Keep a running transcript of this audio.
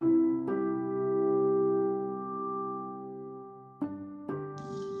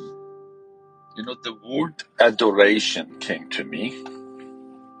The word adoration came to me,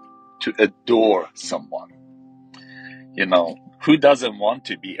 to adore someone. Who doesn't want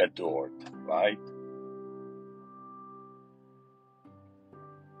to be adored, right?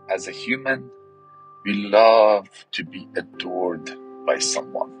 As a human, we love to be adored by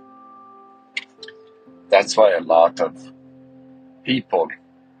someone. That's why a lot of people,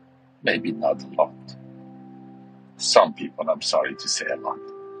 maybe not a lot, some people, I'm sorry to say a lot,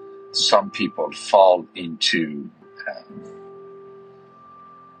 some people fall into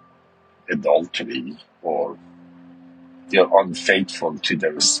adultery, or they're unfaithful to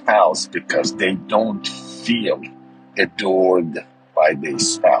their spouse because they don't feel adored by their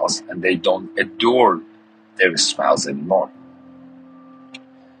spouse, and they don't adore their spouse anymore.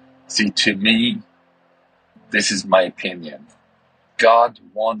 See, to me, this is my opinion. God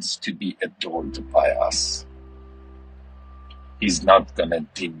wants to be adored by us. He's not going to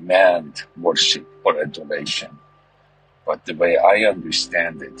demand worship or adoration. But the way I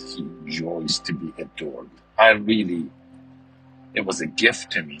understand it, he enjoys to be adored. It was a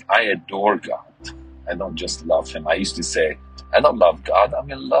gift to me. I adore God. I don't just love him. I used to say, I don't love God,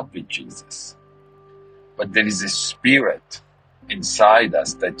 I'm in love with Jesus. But there is a spirit inside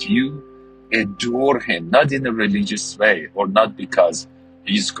us that you adore him, not in a religious way, or not because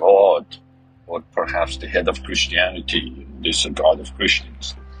he's God, or perhaps the head of Christianity, this is God of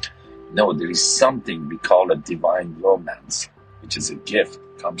Christians. No, there is something we call a divine romance, which is a gift,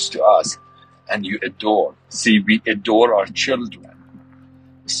 comes to us, and you adore. See, we adore our children,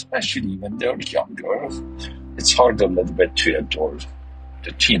 especially when they're younger. It's hard a little bit to adore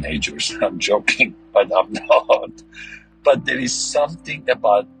the teenagers. I'm joking, but I'm not. But there is something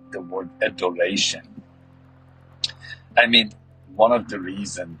about the word adoration. I mean, one of the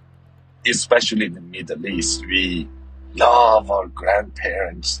reasons, especially in the Middle East, we love our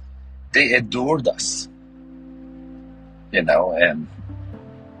grandparents. They adored us, and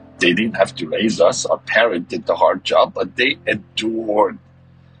they didn't have to raise us. Our parents did the hard job, but they adored.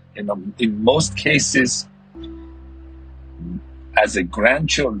 In most cases, as a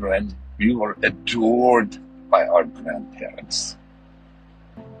grandchildren, we were adored by our grandparents,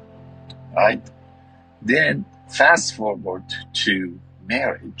 right? Then fast forward to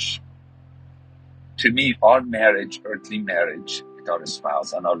marriage. To me, our marriage, earthly marriage with our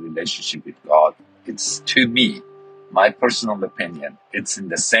spouse, and our relationship with God, it's, to me, my personal opinion, it's in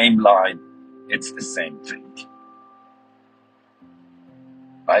the same line, it's the same thing,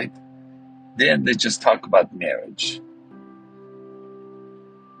 right? Then they just talk about marriage.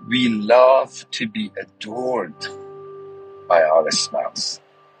 We love to be adored by our spouse.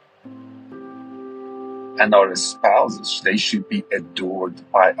 And our spouses, they should be adored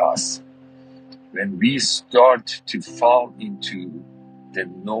by us. When we start to fall into the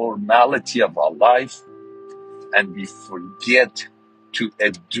normality of our life and we forget to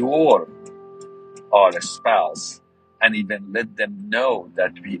adore our spouse and even let them know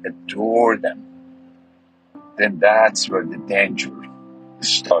that we adore them, then that's where the danger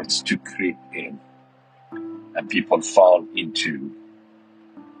starts to creep in, and people fall into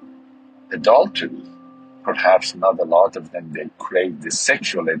adultery. Perhaps not a lot of them, they crave the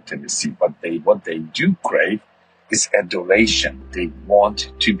sexual intimacy, but what they do crave is adoration. They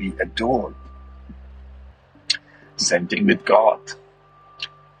want to be adored. Same thing with God.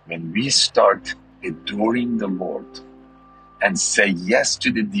 When we start adoring the Lord and say yes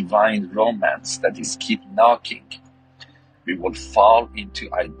to the divine romance that is keep knocking, we will fall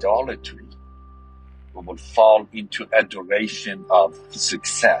into idolatry. We will fall into adoration of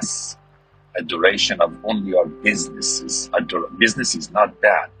success, adoration of only our businesses. Business is not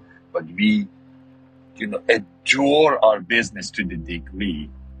bad, but we, adore our business to the degree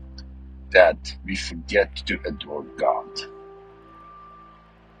that we forget to adore God.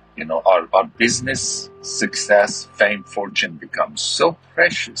 Our business, success, fame, fortune becomes so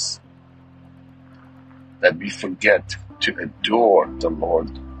precious that we forget to adore the Lord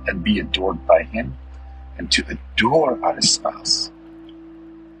and be adored by him, and to adore our spouse.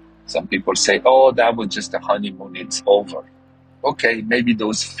 Some people say, oh, that was just a honeymoon, it's over. Okay, maybe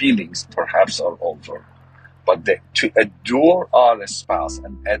those feelings perhaps are over. But to adore our spouse,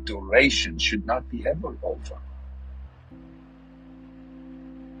 and adoration should not be ever over.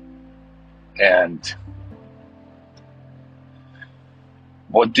 And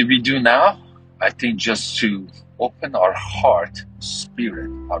what do we do now? I think just to open our heart, spirit,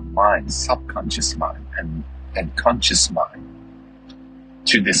 our mind, subconscious mind, and conscious mind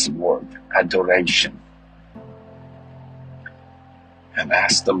to this word, adoration. And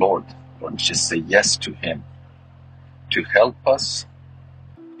ask the Lord, just say yes to him, to help us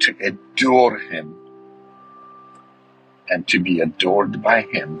to adore Him and to be adored by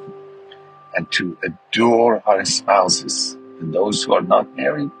Him, and to adore our spouses, and those who are not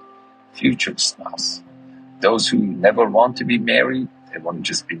married, future spouse. Those who never want to be married, they want to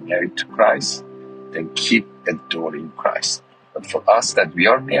just be married to Christ, then keep adoring Christ. But for us that we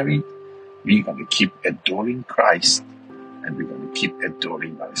are married, we're going to keep adoring Christ, and we're going to keep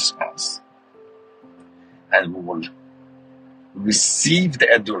adoring our spouse. And we will receive the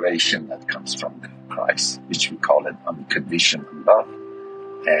adoration that comes from Christ, which we call it unconditional love.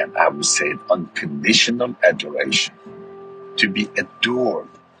 And I would say unconditional adoration. To be adored.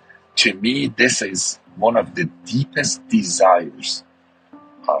 To me, this is one of the deepest desires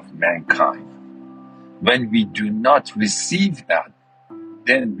of mankind. When we do not receive that,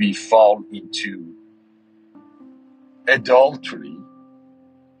 then we fall into adultery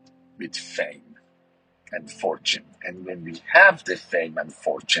with fame and fortune. And when we have the fame and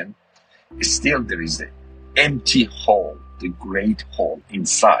fortune, still there is the empty hole, the great hole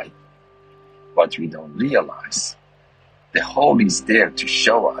inside. But we don't realize the hole is there to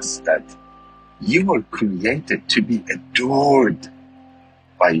show us that you were created to be adored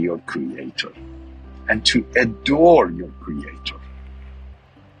by your Creator and to adore your Creator.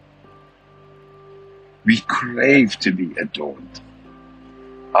 We crave to be adored.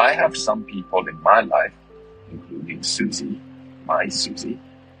 I have some people in my life, including Susie, my Susie,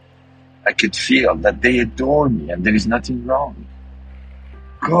 I could feel that they adore me and there is nothing wrong.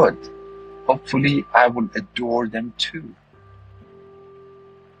 Good. Hopefully I will adore them too.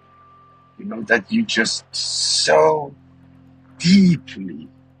 You know, that you just so deeply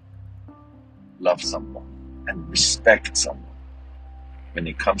love someone and respect someone. When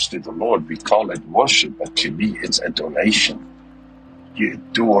it comes to the Lord, we call it worship, but to me it's adoration. You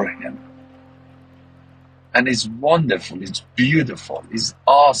adore Him. And it's wonderful, it's beautiful, it's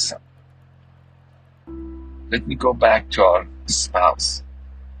awesome. Let me go back to our spouse.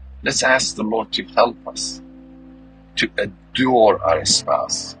 Let's ask the Lord to help us to adore our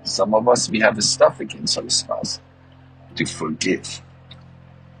spouse. Some of us, we have stuff against our spouse. To forgive.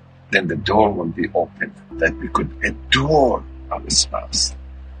 Then the door will be open that we could adore our spouse.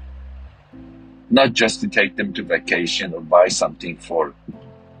 Not just to take them to vacation or buy something for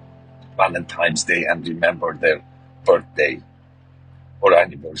Valentine's Day and remember their birthday or our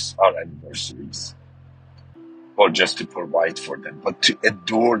anniversaries, or just to provide for them, but to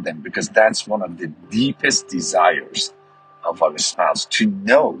adore them, because that's one of the deepest desires of our spouse, to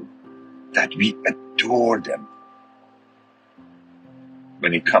know that we adore them.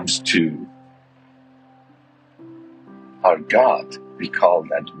 When it comes to our God, we call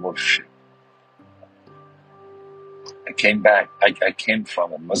that worship. I came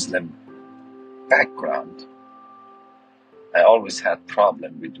from a Muslim background. I always had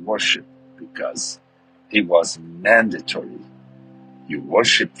problem with worship because it was mandatory. You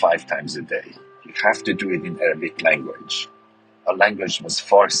worship 5 times a day. You have to do it in Arabic language. Our language was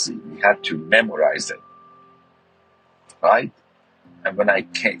Farsi. We had to memorize it. Right? And when I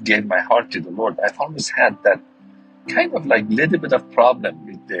gave my heart to the Lord, I've always had that kind of like little bit of problem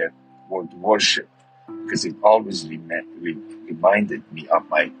with the word worship, because it always reminded me of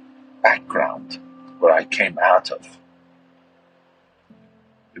my background, where I came out of.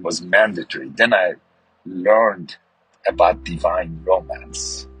 It was mandatory. Then I learned about divine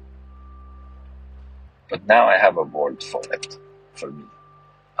romance. But now I have a word for it, for me.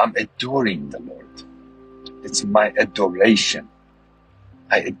 I'm adoring the Lord. It's my adoration.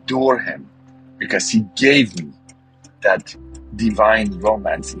 I adore Him because He gave me that divine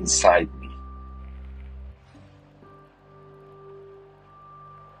romance inside me.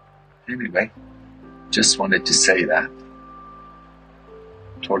 Anyway, just wanted to say that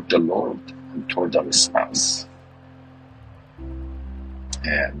toward the Lord and toward our spouse.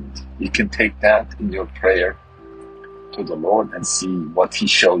 And you can take that in your prayer to the Lord and see what He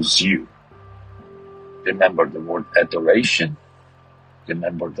shows you. Remember the word adoration.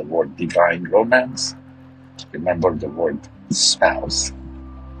 Remember the word divine romance. Remember the word spouse.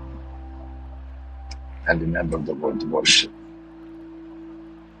 And remember the word worship.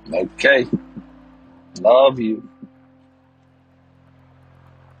 Okay. Love you.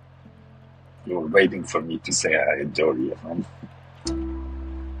 You were waiting for me to say I adore you, huh?